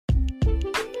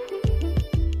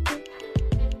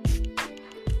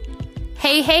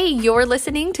Hey, you're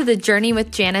listening to the Journey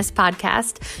with Janice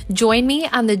podcast. Join me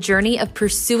on the journey of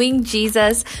pursuing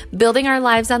Jesus, building our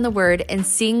lives on the Word, and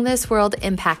seeing this world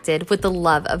impacted with the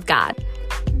love of God.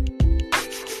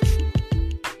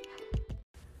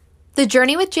 The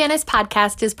Journey with Janice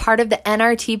podcast is part of the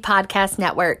NRT Podcast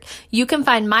Network. You can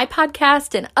find my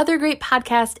podcast and other great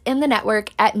podcasts in the network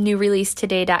at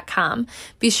newreleasetoday.com.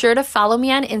 Be sure to follow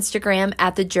me on Instagram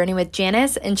at The Journey with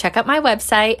Janice and check out my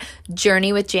website,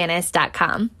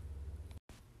 journeywithjanice.com.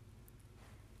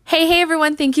 Hey,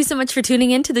 everyone. Thank you so much for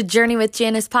tuning in to the Journey with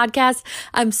Janice podcast.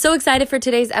 I'm so excited for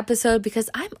today's episode because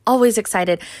I'm always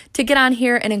excited to get on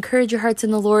here and encourage your hearts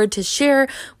in the Lord, to share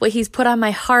what He's put on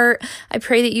my heart. I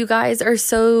pray that you guys are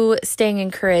so staying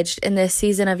encouraged in this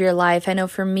season of your life. I know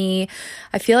for me,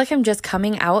 I feel like I'm just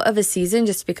coming out of a season,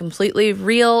 just to be completely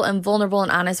real and vulnerable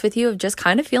and honest with you, of just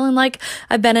kind of feeling like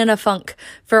I've been in a funk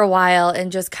for a while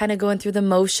and just kind of going through the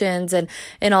motions and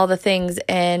all the things.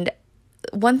 And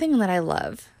one thing that I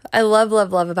love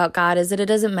about God is that it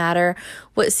doesn't matter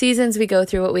what seasons we go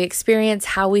through, what we experience,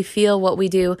 how we feel, what we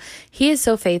do. He is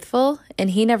so faithful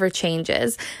and He never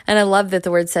changes. And I love that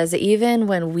the Word says that even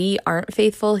when we aren't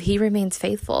faithful, He remains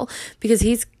faithful because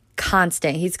He's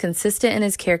constant. He's consistent in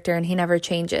His character and He never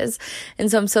changes.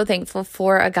 And so I'm so thankful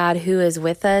for a God who is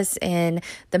with us in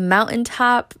the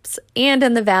mountaintops and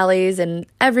in the valleys and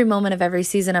every moment of every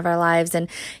season of our lives. And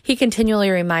He continually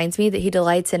reminds me that He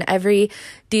delights in every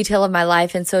detail of my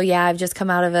life. And so, I've just come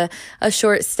out of a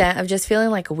short stint of just feeling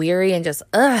like weary and just,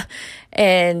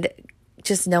 and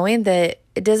just knowing that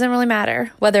it doesn't really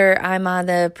matter whether I'm on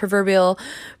the proverbial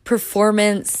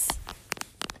performance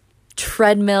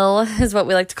treadmill is what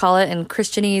we like to call it in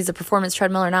Christianese, a performance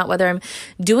treadmill or not, whether I'm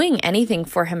doing anything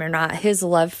for Him or not. His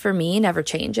love for me never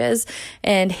changes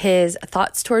and His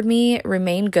thoughts toward me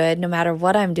remain good no matter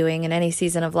what I'm doing in any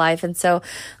season of life. And so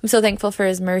I'm so thankful for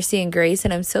His mercy and grace,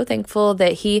 and I'm so thankful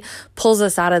that He pulls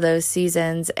us out of those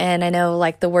seasons. And I know,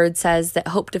 like the Word says, that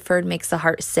hope deferred makes the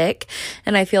heart sick.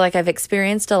 And I feel like I've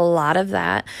experienced a lot of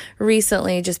that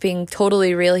recently, just being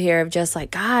totally real here, of just like,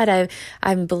 God,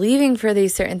 I'm believing for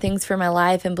these certain things for my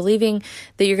life and believing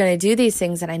that You're going to do these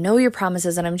things, and I know Your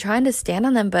promises and I'm trying to stand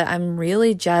on them, but I'm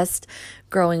really just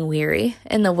growing weary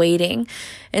in the waiting.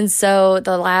 And so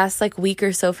the last week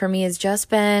or so for me has just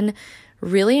been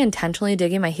really intentionally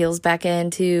digging my heels back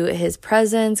into His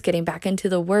presence, getting back into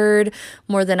the Word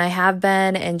more than I have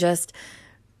been, and just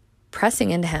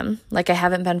pressing into Him like I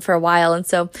haven't been for a while. And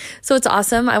so it's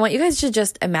awesome. I want you guys to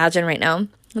just imagine right now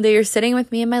that you're sitting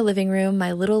with me in my living room,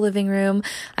 my little living room.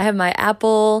 I have my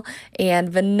apple and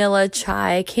vanilla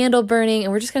chai candle burning,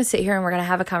 and we're just going to sit here and we're going to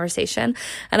have a conversation.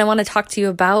 And I want to talk to you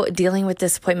about dealing with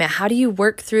disappointment. How do you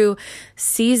work through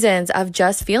seasons of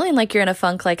just feeling like you're in a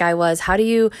funk like I was? How do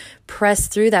you press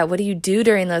through that? What do you do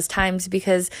during those times?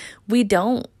 Because we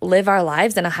don't live our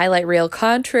lives in a highlight reel,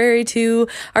 contrary to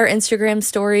our Instagram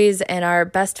stories and our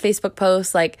best Facebook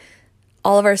posts, like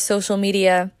all of our social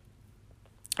media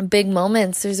big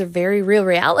moments. There's a very real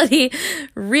reality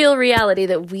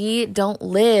that we don't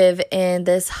live in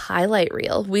this highlight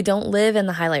reel. We don't live in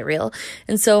the highlight reel.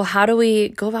 And so how do we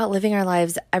go about living our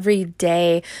lives every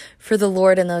day for the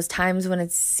Lord in those times when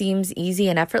it seems easy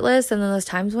and effortless, and then those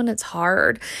times when it's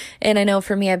hard? And I know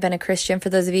for me, I've been a Christian. For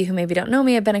those of you who maybe don't know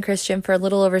me, I've been a Christian for a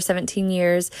little over 17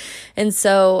 years. And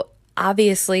so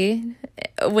obviously,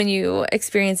 when you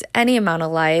experience any amount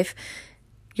of life,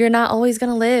 you're not always going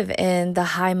to live in the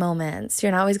high moments.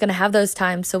 You're not always going to have those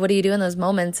times. So what do you do in those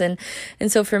moments? And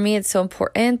so for me, it's so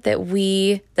important that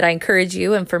I encourage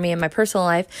you, and for me in my personal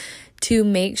life, to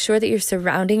make sure that you're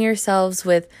surrounding yourselves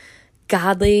with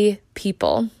godly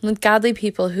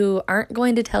people who aren't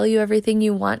going to tell you everything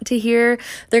you want to hear.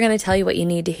 They're going to tell you what you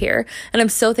need to hear. And I'm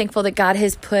so thankful that God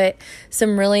has put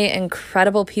some really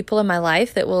incredible people in my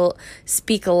life that will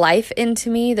speak life into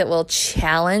me, that will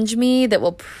challenge me, that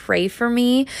will pray for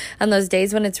me on those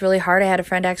days when it's really hard. I had a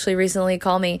friend actually recently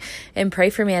call me and pray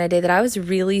for me on a day that I was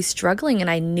really struggling, and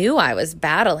I knew I was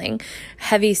battling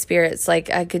heavy spirits. Like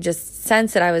I could just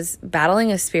sense that I was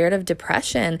battling a spirit of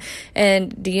depression.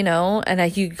 And do you know,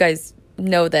 you guys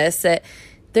know this, that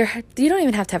you don't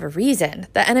even have to have a reason.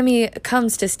 The enemy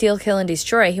comes to steal, kill, and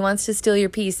destroy. He wants to steal your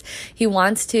peace. He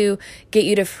wants to get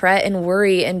you to fret and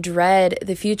worry and dread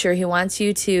the future. He wants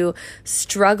you to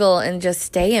struggle and just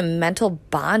stay in mental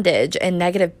bondage and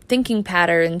negative thinking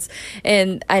patterns.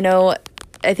 And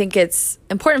I think it's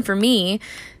important for me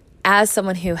as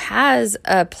someone who has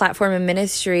a platform in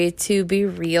ministry to be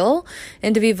real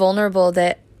and to be vulnerable,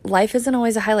 that life isn't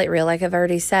always a highlight reel, like I've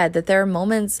already said, that there are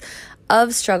moments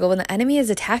of struggle, when the enemy is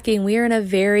attacking, we are in a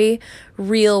very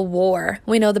real war.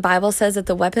 We know the Bible says that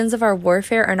the weapons of our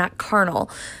warfare are not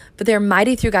carnal, but they're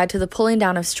mighty through God to the pulling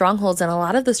down of strongholds. And a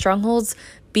lot of the strongholds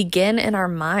begin in our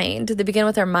mind. They begin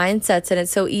with our mindsets, and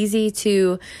it's so easy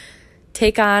to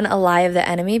take on a lie of the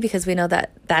enemy because we know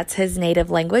that that's his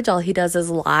native language. All he does is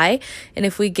lie. And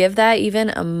if we give that even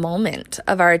a moment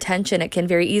of our attention, it can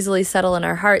very easily settle in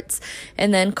our hearts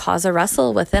and then cause a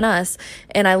wrestle within us.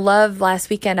 And I love, last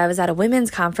weekend, I was at a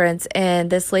women's conference, and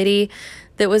this lady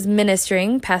that was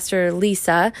ministering, Pastor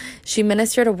Lisa, she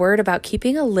ministered a word about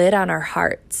keeping a lid on our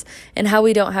hearts and how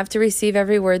we don't have to receive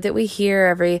every word that we hear,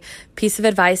 every piece of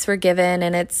advice we're given.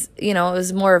 And it's, it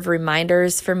was more of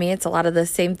reminders for me. It's a lot of the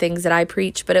same things that I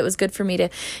preach, but it was good for me to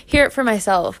hear it for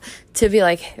myself, to be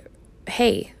like,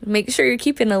 hey, make sure you're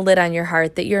keeping a lid on your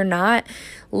heart, that you're not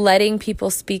letting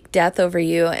people speak death over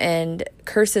you and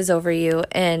curses over you.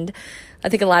 And I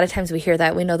think a lot of times we hear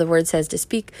that. We know the word says to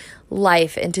speak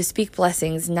life and to speak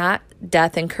blessings, not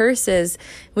death and curses.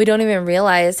 We don't even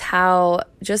realize how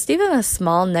just even a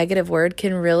small negative word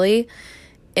can really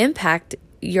impact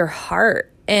your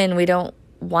heart. And we don't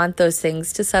want those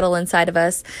things to settle inside of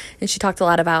us. And she talked a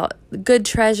lot about good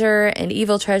treasure and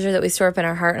evil treasure that we store up in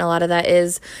our heart. And a lot of that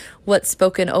is what's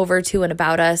spoken over to and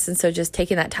about us. And so just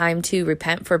taking that time to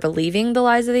repent for believing the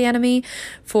lies of the enemy,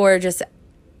 for just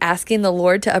asking the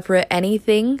Lord to uproot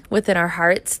anything within our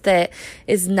hearts that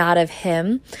is not of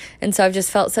him. And so I've just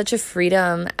felt such a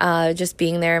freedom just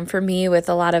being there. And for me, with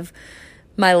a lot of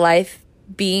my life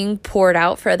being poured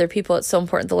out for other people, it's so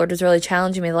important. The Lord was really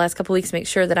challenging me the last couple of weeks to make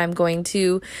sure that I'm going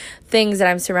to things, that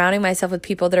I'm surrounding myself with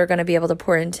people that are going to be able to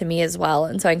pour into me as well.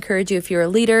 And so I encourage you, if you're a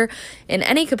leader in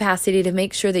any capacity, to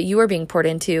make sure that you are being poured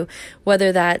into,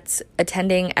 whether that's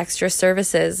attending extra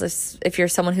services. If you're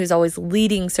someone who's always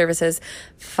leading services,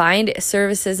 find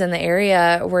services in the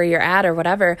area where you're at or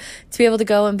whatever, to be able to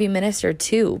go and be ministered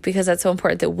to, because that's so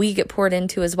important that we get poured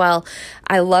into as well.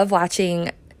 I love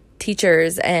watching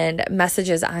teachers and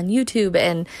messages on YouTube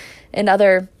and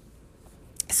other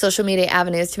social media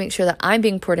avenues to make sure that I'm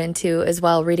being poured into as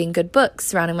well, reading good books,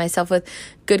 surrounding myself with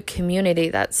good community.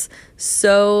 That's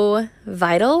so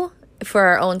vital for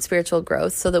our own spiritual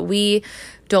growth, so that we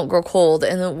don't grow cold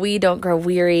and that we don't grow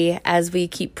weary as we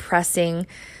keep pressing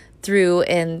through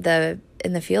in the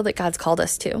field that God's called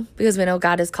us to, because we know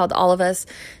God has called all of us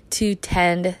to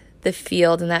tend the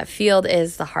field, and that field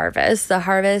is the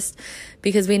harvest,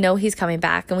 because we know he's coming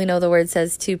back, and we know the word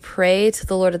says to pray to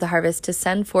the Lord of the harvest to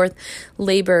send forth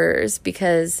laborers,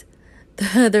 because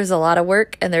there's a lot of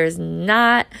work and there's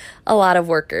not a lot of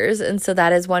workers. And so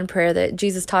that is one prayer that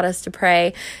Jesus taught us to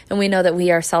pray. And we know that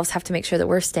we ourselves have to make sure that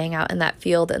we're staying out in that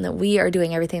field and that we are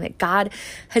doing everything that God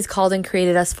has called and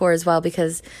created us for as well,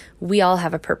 because we all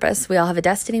have a purpose. We all have a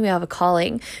destiny. We all have a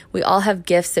calling. We all have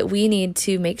gifts that we need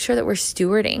to make sure that we're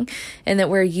stewarding and that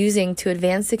we're using to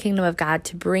advance the kingdom of God,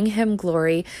 to bring him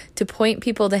glory, to point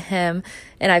people to him.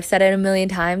 And I've said it a million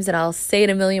times, and I'll say it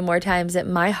a million more times, that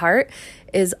my heart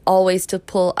is always to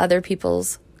pull other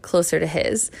people's closer to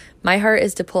his. My heart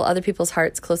is to pull other people's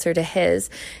hearts closer to his.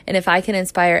 And if I can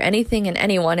inspire anything and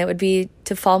anyone, it would be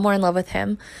to fall more in love with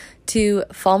him, to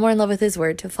fall more in love with his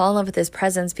word, to fall in love with his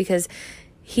presence, because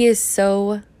he is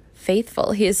so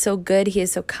faithful. He is so good. He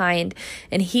is so kind,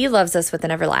 and he loves us with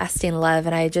an everlasting love.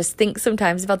 And I just think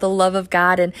sometimes about the love of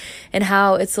God and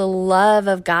how it's the love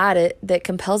of God that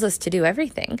compels us to do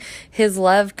everything. His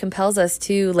love compels us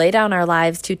to lay down our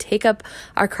lives, to take up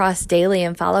our cross daily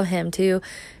and follow him, to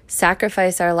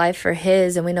sacrifice our life for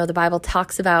his. And we know the Bible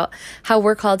talks about how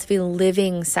we're called to be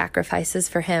living sacrifices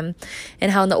for him, and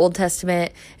how in the Old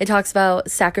Testament it talks about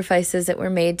sacrifices that were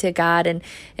made to God, and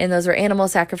those were animal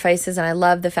sacrifices. And I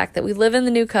love the fact that we live in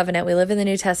the new covenant, we live in the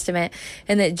New Testament,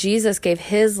 and that Jesus gave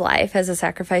his life as a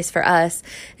sacrifice for us.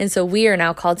 And so we are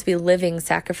now called to be living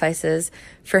sacrifices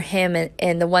for him.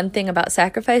 And the one thing about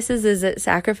sacrifices is that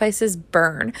sacrifices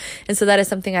burn. And so that is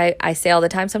something I say all the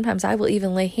time. Sometimes I will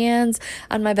even lay hands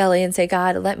on my belly and say,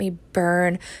 God, let me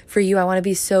burn for you. I want to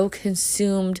be so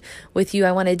consumed with you.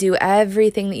 I want to do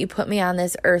everything that you put me on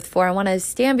this earth for. I want to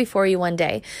stand before you one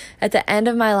day at the end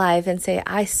of my life and say,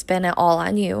 I spent it all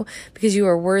on you, because you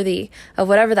are worthy of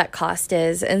whatever that cost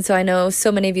is. And so I know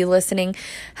so many of you listening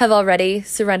have already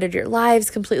surrendered your lives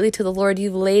completely to the Lord.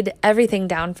 You've laid everything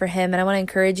down for him. And I want to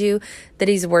encourage you that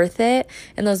he's worth it.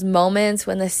 In those moments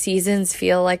when the seasons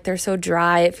feel like they're so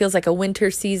dry, it feels like a winter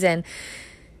season,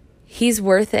 he's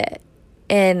worth it.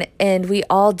 And we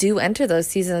all do enter those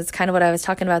seasons. It's kind of what I was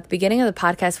talking about at the beginning of the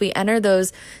podcast. We enter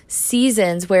those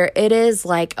seasons where it is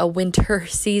like a winter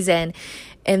season,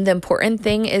 And the important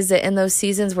thing is that in those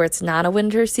seasons where it's not a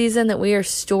winter season, that we are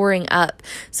storing up,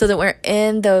 so that we're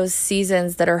in those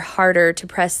seasons that are harder to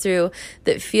press through,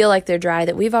 that feel like they're dry,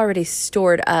 that we've already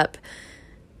stored up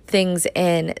things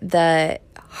in the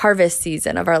harvest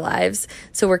season of our lives.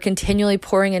 So we're continually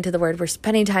pouring into the word. We're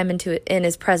spending time in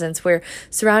his presence. We're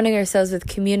surrounding ourselves with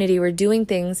community. We're doing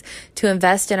things to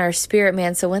invest in our spirit,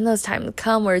 man. So when those times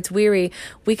come where it's weary,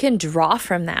 we can draw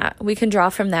from that.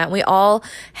 We all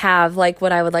have like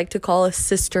what I would like to call a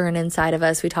cistern inside of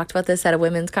us. We talked about this at a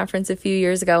women's conference a few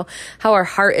years ago, how our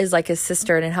heart is like a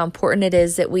cistern and how important it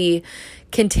is that we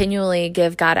continually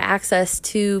give God access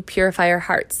to purify our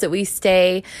hearts, that we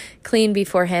stay clean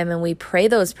before him and we pray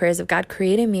those prayers of God,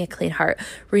 create in me a clean heart,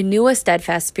 renew a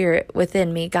steadfast spirit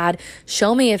within me. God,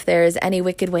 show me if there is any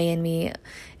wicked way in me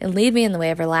and lead me in the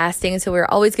way everlasting. And so we're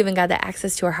always giving God the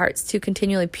access to our hearts to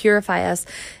continually purify us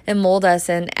and mold us.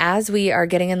 And as we are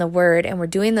getting in the word and we're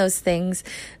doing those things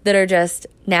that are just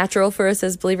natural for us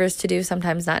as believers to do,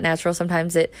 sometimes not natural,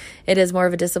 sometimes it is more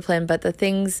of a discipline, but the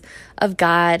things of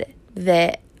God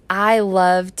that I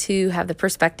love to have the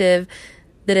perspective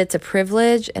that it's a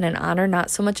privilege and an honor, not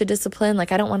so much a discipline.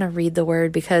 Like, I don't want to read the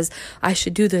word because I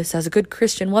should do this as a good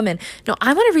Christian woman. No,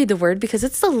 I want to read the word because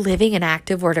it's the living and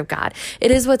active word of God.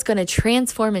 It is what's going to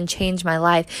transform and change my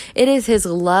life. It is his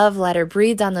love letter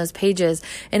breathed on those pages,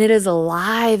 and it is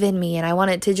alive in me. And I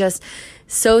want it to just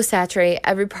so saturate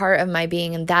every part of my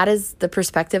being. And that is the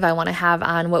perspective I want to have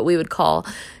on what we would call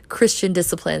Christian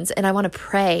disciplines. And I want to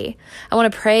pray. I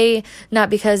want to pray not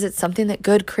because it's something that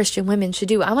good Christian women should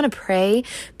do. I want to pray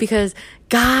because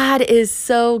God is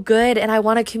so good, and I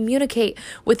want to communicate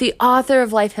with the author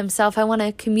of life himself. I want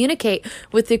to communicate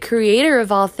with the creator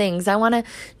of all things. I want to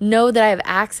know that I have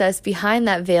access behind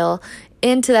that veil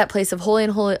into that place of holy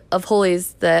and holy of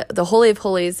holies, the holy of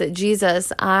holies, that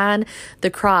Jesus on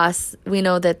the cross, we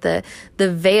know that the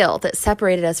veil that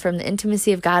separated us from the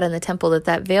intimacy of God in the temple,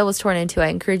 that veil was torn into. I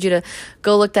encourage you to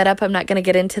go look that up. I'm not going to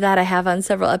get into that. I have on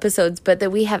several episodes, but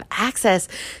that we have access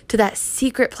to that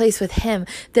secret place with him,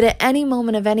 that at any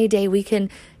moment of any day we can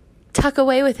tuck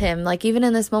away with him. Like, even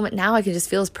in this moment now, I can just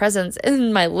feel his presence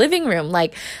in my living room.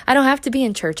 Like, I don't have to be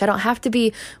in church. I don't have to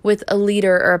be with a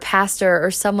leader or a pastor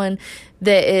or someone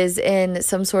that is in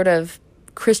some sort of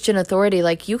Christian authority.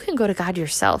 Like, you can go to God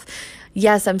yourself.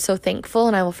 Yes, I'm so thankful,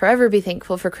 and I will forever be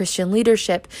thankful for Christian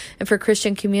leadership and for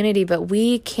Christian community, but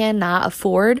we cannot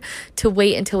afford to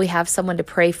wait until we have someone to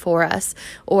pray for us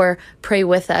or pray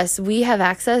with us. We have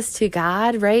access to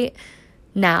God right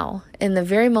now, in the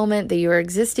very moment that you are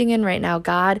existing in right now.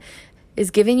 God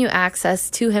is giving you access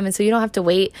to him. And so you don't have to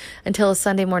wait until a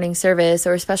Sunday morning service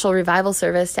or a special revival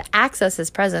service to access his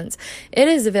presence. It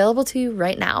is available to you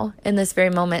right now in this very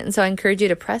moment. And so I encourage you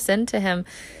to press into him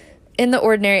in the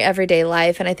ordinary everyday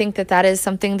life. And I think that that is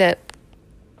something that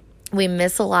we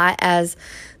miss a lot as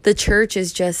the church,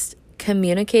 is just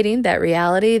communicating that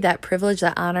reality, that privilege,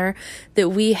 that honor that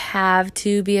we have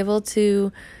to be able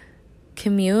to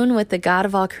commune with the God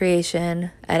of all creation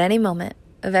at any moment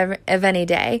of any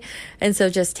day. And so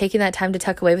just taking that time to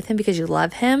tuck away with him because you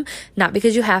love him, not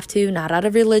because you have to, not out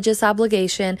of religious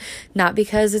obligation, not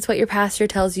because it's what your pastor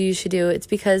tells you should do. It's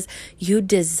because you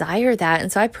desire that.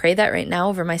 And so I pray that right now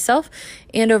over myself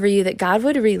and over you, that God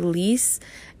would release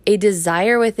a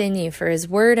desire within you for his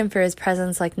word and for his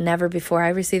presence like never before. I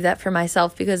receive that for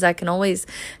myself because I can always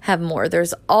have more.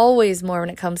 There's always more when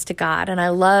it comes to God. And I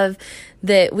love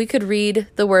that we could read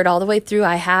the word all the way through.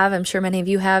 I have, I'm sure many of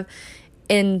you have,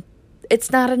 and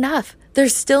it's not enough.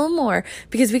 There's still more,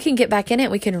 because we can get back in it.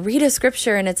 We can read a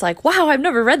scripture and it's like, wow, I've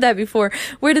never read that before.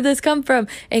 Where did this come from?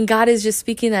 And God is just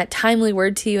speaking that timely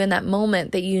word to you in that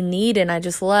moment that you need. And I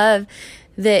just love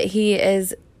that he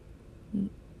is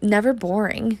never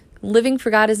boring. Living for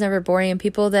God is never boring. And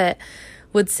people that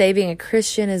would say being a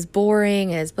Christian is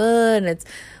boring and it's blah and it's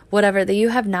whatever, that you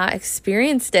have not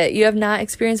experienced it. You have not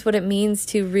experienced what it means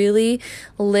to really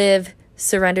live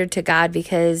surrendered to God,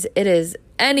 because it is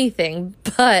anything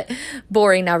but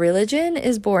boring. Now, religion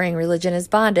is boring. Religion is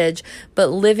bondage. But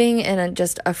living in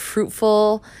just a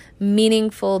fruitful,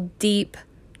 meaningful, deep,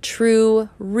 true,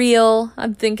 real,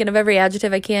 I'm thinking of every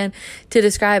adjective I can to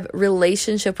describe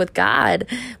relationship with God.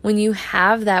 When you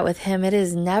have that with him, it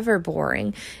is never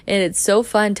boring. And it's so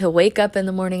fun to wake up in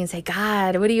the morning and say,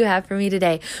 God, what do you have for me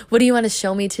today? What do you want to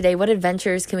show me today? What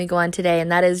adventures can we go on today?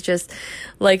 And that is just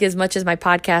like, as much as my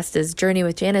podcast is Journey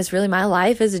with Janice, really my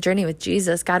life is a journey with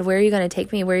Jesus. God, where are you going to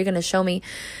take me? Where are you going to show me?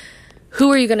 Who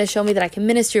are you going to show me that I can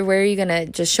minister? Where are you going to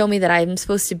just show me that I'm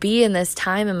supposed to be in this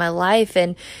time in my life?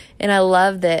 And I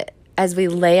love that as we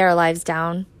lay our lives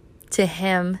down to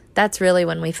him, that's really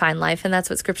when we find life. And that's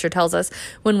what scripture tells us.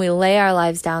 When we lay our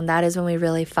lives down, that is when we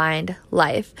really find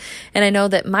life. And I know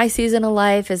that my season of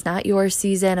life is not your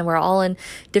season, and we're all in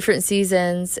different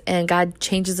seasons, and God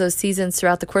changes those seasons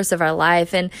throughout the course of our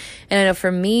life. And I know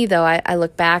for me, though, I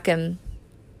look back, and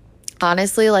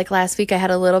honestly, like last week, I had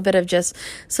a little bit of just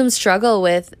some struggle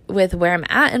with where I'm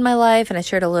at in my life. And I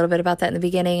shared a little bit about that in the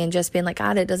beginning, and just being like,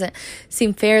 God, it doesn't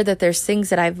seem fair that there's things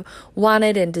that I've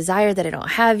wanted and desired that I don't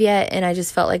have yet. And I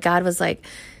just felt like God was like,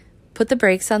 put the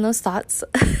brakes on those thoughts.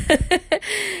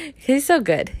 He's so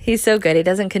good. He's so good. He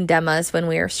doesn't condemn us when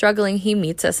we are struggling. He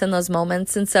meets us in those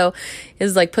moments. And so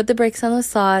it's like, put the brakes on those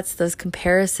thoughts, those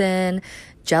comparison,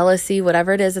 jealousy,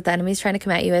 whatever it is that the enemy's trying to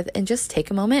come at you with, and just take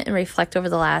a moment and reflect over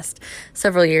the last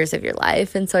several years of your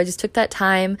life. And so I just took that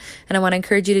time, and I want to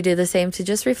encourage you to do the same, to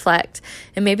just reflect.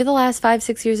 And maybe the last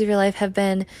 5-6 years of your life have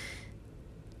been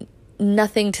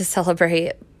nothing to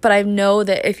celebrate, but I know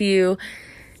that if you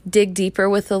dig deeper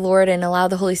with the Lord and allow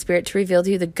the Holy Spirit to reveal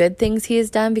to you the good things he has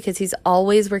done, because he's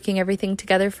always working everything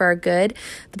together for our good.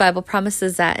 The Bible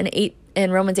promises that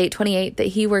in Romans 8:28, that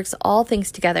he works all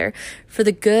things together for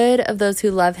the good of those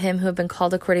who love him, who have been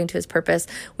called according to his purpose.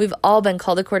 We've all been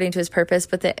called according to his purpose,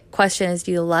 but the question is,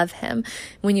 do you love him?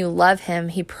 When you love him,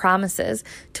 he promises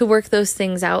to work those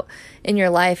things out in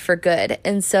your life for good.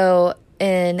 And so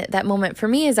in that moment for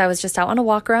me, as I was just out on a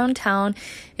walk around town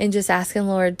and just asking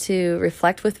Lord to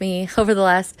reflect with me over the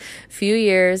last few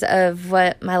years of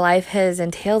what my life has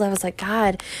entailed, I was like,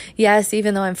 God, yes,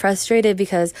 even though I'm frustrated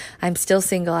because I'm still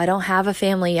single, I don't have a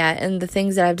family yet, and the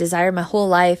things that I've desired my whole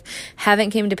life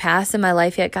haven't came to pass in my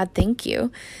life yet, God, thank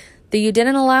you that you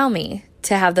didn't allow me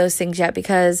to have those things yet,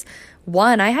 because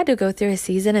one, I had to go through a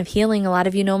season of healing. A lot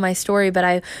of you know my story, but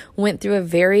I went through a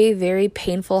very, very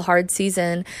painful, hard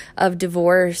season of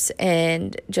divorce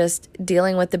and just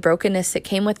dealing with the brokenness that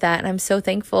came with that. And I'm so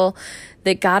thankful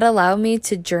that God allowed me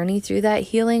to journey through that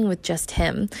healing with just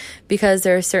him, because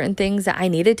there are certain things that I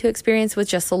needed to experience with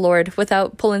just the Lord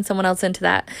without pulling someone else into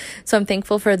that. So I'm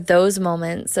thankful for those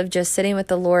moments of just sitting with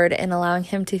the Lord and allowing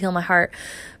him to heal my heart.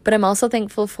 But I'm also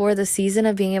thankful for the season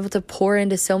of being able to pour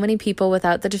into so many people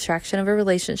without the distraction of a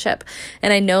relationship.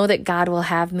 And I know that God will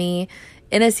have me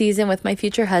in a season with my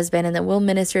future husband, and that we'll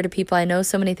minister to people. I know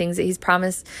so many things that he's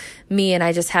promised me, and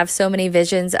I just have so many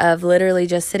visions of literally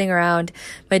just sitting around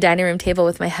my dining room table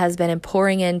with my husband and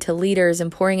pouring into leaders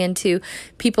and pouring into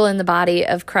people in the body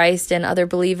of Christ and other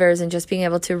believers, and just being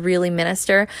able to really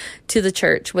minister to the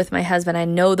church with my husband. I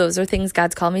know those are things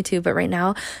God's called me to, but right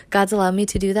now God's allowed me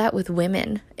to do that with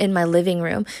women in my living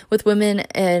room, with women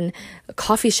in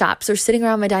coffee shops, or sitting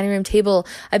around my dining room table.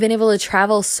 I've been able to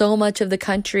travel so much of the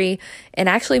country, and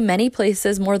actually many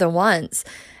places more than once,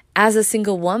 as a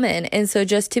single woman. And so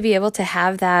just to be able to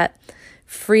have that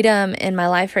freedom in my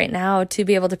life right now, to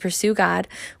be able to pursue God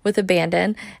with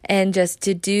abandon, and just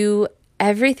to do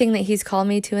everything that he's called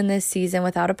me to in this season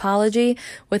without apology,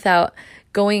 without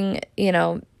going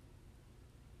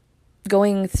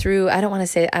through, I don't want to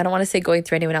say going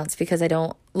through anyone else, because I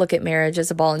don't look at marriage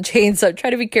as a ball and chain. So try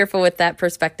to be careful with that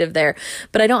perspective there.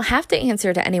 But I don't have to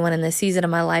answer to anyone in this season of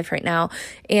my life right now.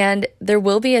 And there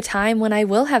will be a time when I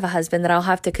will have a husband that I'll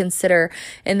have to consider,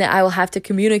 and that I will have to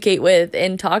communicate with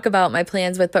and talk about my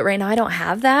plans with. But right now I don't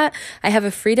have that. I have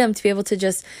a freedom to be able to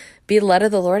just be led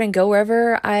of the Lord and go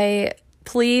wherever I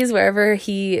please, wherever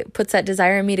he puts that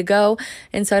desire in me to go.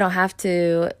 And so I don't have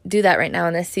to do that right now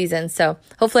in this season. So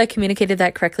hopefully I communicated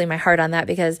that correctly, my heart on that,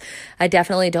 because I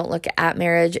definitely don't look at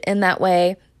marriage in that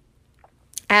way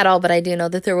at all. But I do know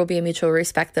that there will be a mutual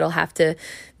respect that'll have to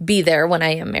be there when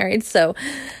I am married. So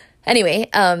anyway,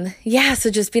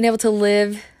 so just being able to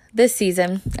live this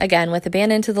season, again, with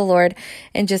abandon to the Lord,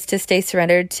 and just to stay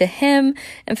surrendered to him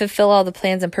and fulfill all the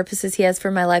plans and purposes he has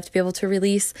for my life, to be able to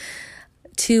release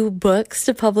 2 books,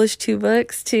 to publish 2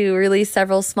 books, to release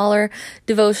several smaller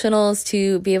devotionals,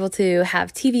 to be able to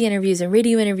have TV interviews and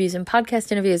radio interviews and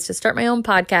podcast interviews, to start my own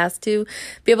podcast, to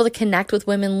be able to connect with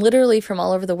women literally from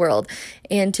all over the world,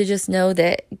 and to just know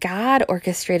that God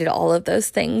orchestrated all of those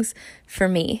things for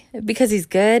me, because he's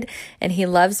good and he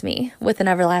loves me with an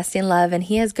everlasting love, and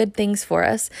he has good things for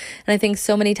us. And I think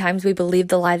so many times we believe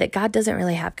the lie that God doesn't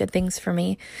really have good things for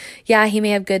me. Yeah, he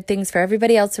may have good things for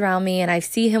everybody else around me, and I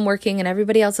see him working in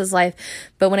everybody else's life,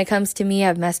 but when it comes to me,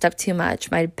 I've messed up too much.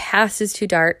 My past is too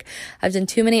dark. I've done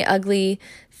too many ugly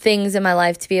things in my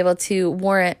life to be able to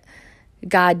warrant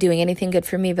God doing anything good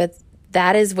for me. But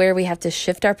that is where we have to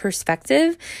shift our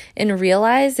perspective and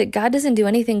realize that God doesn't do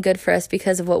anything good for us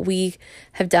because of what we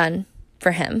have done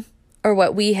for him, or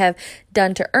what we have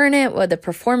done to earn it, or the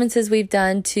performances we've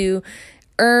done to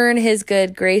earn his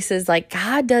good graces. Like,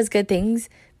 God does good things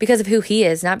because of who he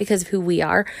is, not because of who we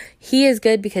are. He is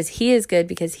good because he is good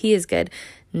because he is good.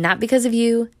 Not because of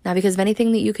you, not because of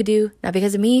anything that you could do, not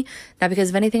because of me, not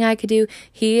because of anything I could do.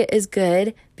 He is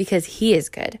good because he is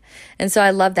good. And so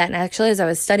I love that. And actually, as I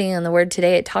was studying on the word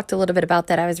today, it talked a little bit about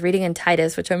that. I was reading in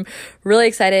Titus, which I'm really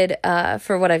excited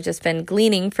for what I've just been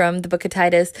gleaning from the book of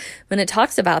Titus. When it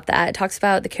talks about that, it talks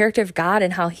about the character of God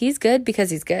and how he's good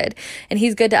because he's good. And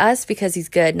he's good to us because he's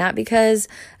good, not because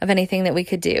of anything that we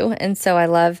could do. And so I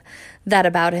love that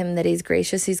about him, that he's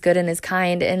gracious, he's good, and he's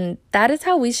kind. And that is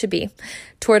how we should be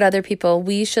toward other people.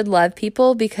 We should love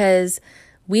people because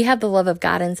we have the love of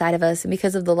God inside of us, and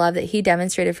because of the love that he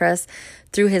demonstrated for us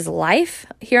through his life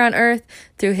here on earth,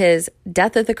 through his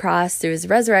death at the cross, through his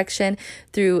resurrection,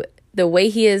 through the way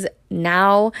he is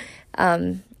now,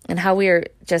 and how we are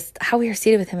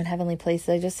seated with him in heavenly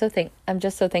places. I'm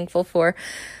just so thankful for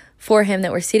him,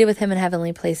 that we're seated with him in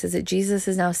heavenly places, that Jesus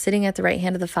is now sitting at the right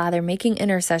hand of the Father, making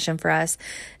intercession for us.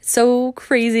 It's so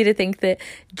crazy to think that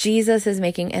Jesus is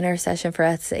making intercession for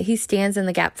us, that he stands in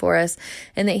the gap for us,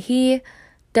 and that he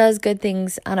does good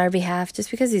things on our behalf just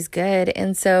because he's good.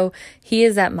 And so he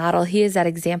is that model. He is that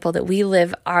example that we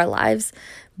live our lives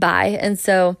by. And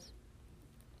so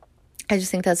I just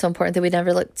think that's so important, that we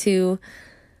never look to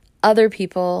other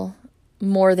people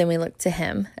more than we look to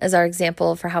him as our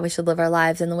example for how we should live our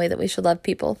lives and the way that we should love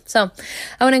people. So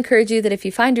I want to encourage you that if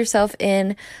you find yourself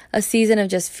in a season of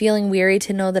just feeling weary,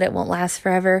 to know that it won't last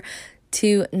forever,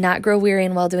 to not grow weary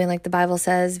in well-doing like the Bible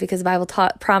says, because the Bible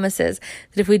promises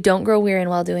that if we don't grow weary in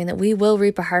well-doing, that we will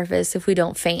reap a harvest if we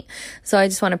don't faint. So I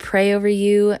just want to pray over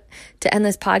you to end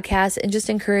this podcast and just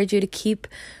encourage you to keep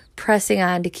pressing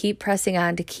on, to keep pressing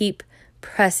on, to keep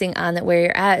pressing on, that where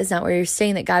you're at is not where you're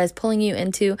staying, that God is pulling you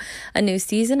into a new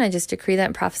season. I just decree that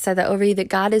and prophesy that over you, that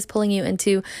God is pulling you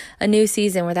into a new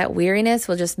season where that weariness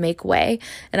will just make way.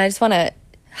 And I just want to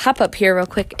hop up here real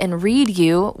quick and read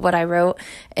you what I wrote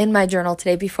in my journal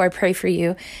today before I pray for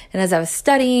you. And as I was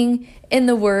studying in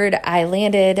the word, I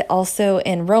landed also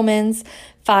in Romans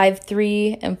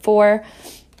 5:3-4.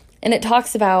 And it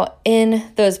talks about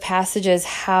in those passages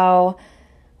how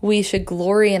we should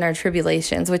glory in our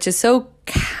tribulations, which is so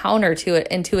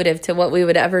intuitive to what we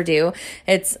would ever do.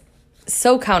 It's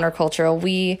so countercultural.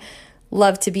 We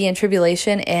love to be in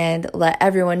tribulation and let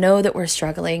everyone know that we're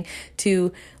struggling,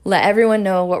 to let everyone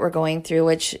know what we're going through,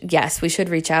 which, yes, we should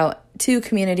reach out to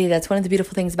community. That's one of the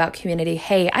beautiful things about community.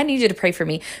 Hey, I need you to pray for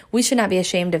me. We should not be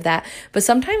ashamed of that. But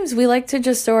sometimes we like to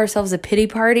just throw ourselves a pity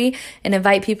party and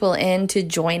invite people in to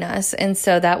join us. And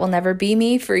so that will never be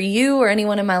me. For you or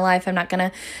anyone in my life, I'm not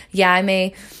going to, I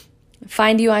may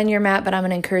find you on your mat, but I'm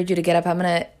going to encourage you to get up. I'm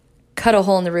going to cut a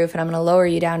hole in the roof and I'm going to lower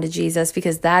you down to Jesus,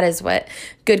 because that is what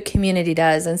good community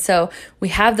does. And so we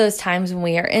have those times when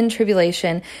we are in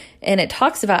tribulation, and it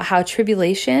talks about how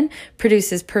tribulation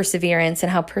produces perseverance,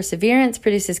 and how perseverance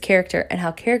produces character, and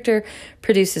how character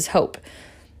produces hope.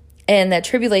 And that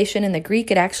tribulation in the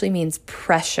Greek, it actually means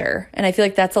pressure. And I feel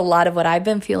like that's a lot of what I've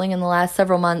been feeling in the last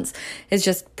several months, is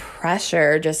just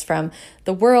pressure, just from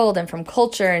the world and from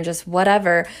culture and just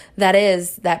whatever that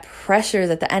is, that pressure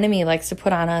that the enemy likes to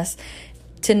put on us,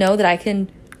 to know that I can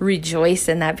rejoice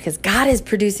in that because God is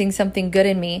producing something good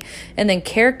in me. And then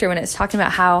character, when it's talking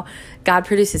about how God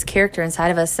produces character inside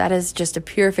of us, that is just a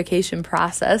purification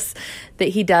process that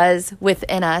he does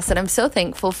within us. And I'm so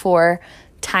thankful for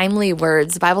timely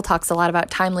words. The Bible talks a lot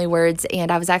about timely words. And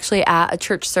I was actually at a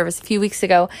church service a few weeks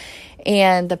ago,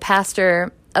 and the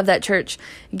pastor of that church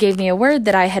gave me a word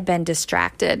that I had been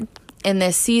distracted in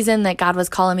this season, that God was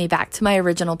calling me back to my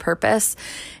original purpose.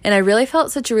 And I really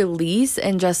felt such a release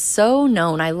and just so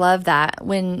known. I love that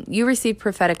when you receive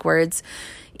prophetic words,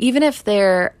 even if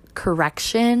they're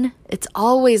correction, it's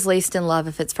always laced in love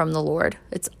if it's from the Lord.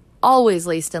 It's always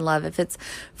laced in love if it's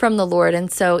from the Lord.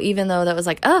 And so even though that was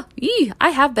like, I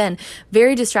have been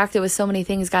very distracted with so many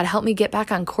things, God help me get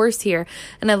back on course here.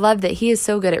 And I love that he is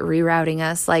so good at rerouting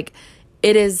us. Like,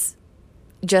 it is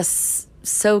just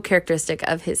so characteristic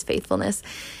of his faithfulness.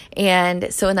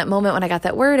 And so in that moment when I got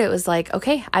that word, it was like,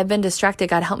 okay, I've been distracted.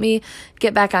 God help me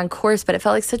get back on course. But it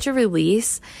felt like such a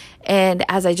release. And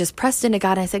as I just pressed into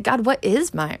God, I said, God, what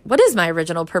is my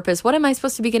original purpose? What am I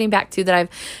supposed to be getting back to that I've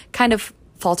kind of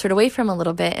faltered away from a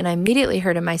little bit? And I immediately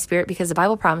heard in my spirit, because the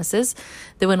Bible promises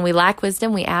that when we lack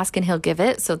wisdom, we ask and he'll give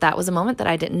it. So that was a moment that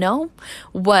I didn't know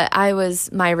what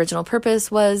my original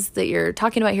purpose was that you're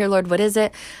talking about here, Lord. What is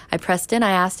it? I pressed in, I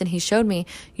asked, and he showed me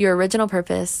your original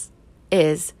purpose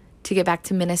is to get back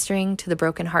to ministering to the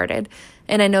brokenhearted.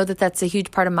 And I know that that's a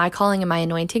huge part of my calling and my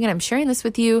anointing. And I'm sharing this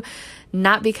with you,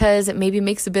 not because it maybe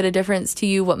makes a bit of difference to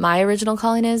you what my original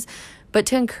calling is, but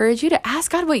to encourage you to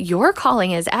ask God what your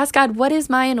calling is. Ask God, what is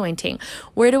my anointing?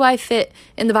 Where do I fit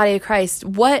in the body of Christ?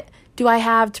 What do I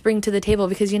have to bring to the table?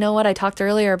 Because you know what? I talked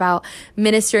earlier about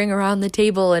ministering around the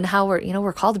table and how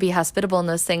we're called to be hospitable in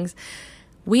those things.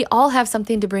 We all have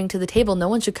something to bring to the table. No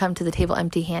one should come to the table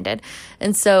empty-handed.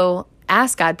 And so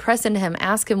ask God, press into him,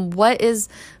 ask him, what is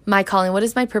my calling? What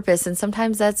is my purpose? And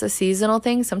sometimes that's a seasonal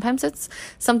thing. Sometimes it's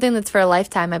something that's for a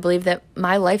lifetime. I believe that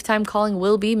my lifetime calling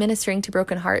will be ministering to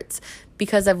broken hearts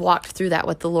because I've walked through that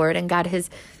with the Lord, and God has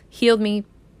healed me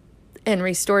and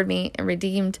restored me and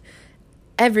redeemed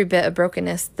every bit of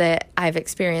brokenness that I've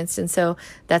experienced. And so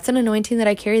that's an anointing that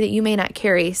I carry that you may not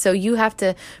carry. So you have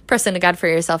to press into God for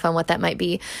yourself on what that might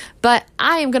be. But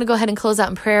I am going to go ahead and close out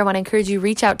in prayer. I want to encourage you,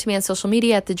 reach out to me on social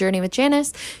media at The Journey with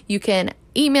Janice. You can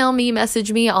email me,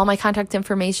 message me. All my contact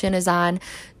information is on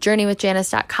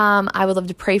journeywithjanice.com. I would love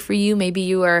to pray for you. Maybe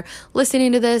you are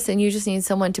listening to this and you just need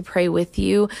someone to pray with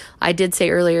you. I did say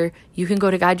earlier, you can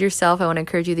go to God yourself. I want to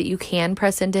encourage you that you can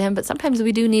press into him, but sometimes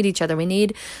we do need each other. We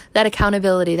need that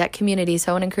accountability, that community.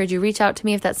 So I want to encourage you, reach out to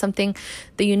me if that's something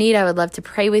that you need. I would love to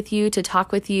pray with you, to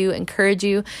talk with you, encourage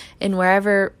you in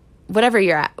whatever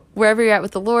you're at, wherever you're at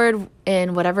with the Lord,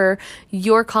 and whatever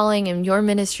your calling and your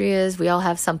ministry is, we all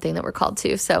have something that we're called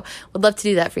to. So would love to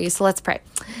do that for you. So let's pray.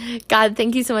 God,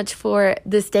 thank you so much for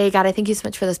this day. God, I thank you so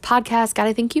much for this podcast. God,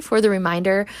 I thank you for the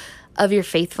reminder of your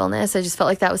faithfulness. I just felt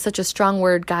like that was such a strong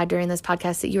word, God, during this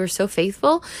podcast, that you are so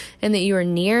faithful and that you are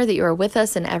near, that you are with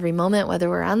us in every moment, whether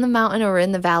we're on the mountain or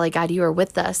in the valley. God, you are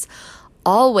with us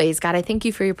always. God, I thank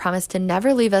you for your promise to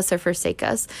never leave us or forsake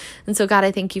us. And so, God,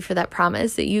 I thank you for that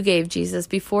promise that you gave Jesus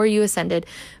before you ascended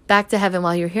back to heaven.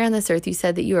 While you're here on this earth, you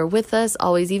said that you are with us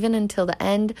always, even until the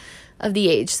end of the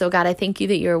age. So, God, I thank you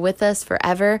that you're with us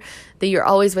forever, that you're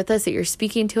always with us, that you're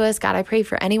speaking to us. God, I pray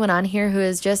for anyone on here who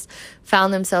has just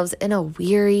found themselves in a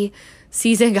weary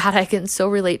season. God, I can so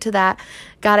relate to that.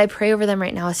 God, I pray over them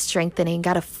right now, a strengthening,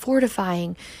 God, a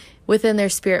fortifying within their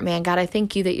spirit, man. God, I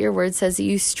thank you that your word says that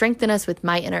you strengthen us with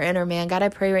might in our inner man. God, I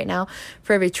pray right now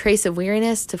for every trace of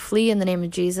weariness to flee in the name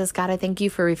of Jesus. God, I thank you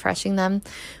for refreshing them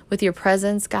with your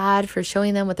presence, God, for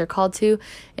showing them what they're called to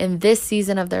in this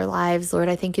season of their lives. Lord,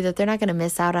 I thank you that they're not going to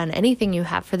miss out on anything you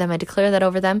have for them. I declare that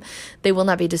over them. They will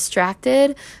not be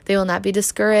distracted. They will not be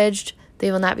discouraged.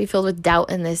 They will not be filled with doubt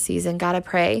in this season. God, I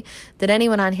pray that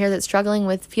anyone on here that's struggling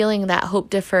with feeling that hope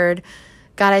deferred,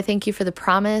 God, I thank you for the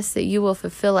promise that you will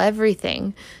fulfill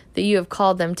everything that you have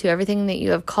called them to, everything that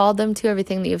you have called them to,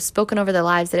 everything that you have spoken over their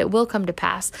lives, that it will come to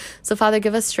pass. So, Father,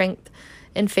 give us strength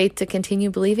and faith to continue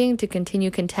believing, to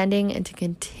continue contending, and to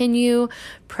continue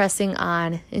pressing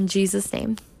on. In Jesus'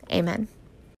 name, amen.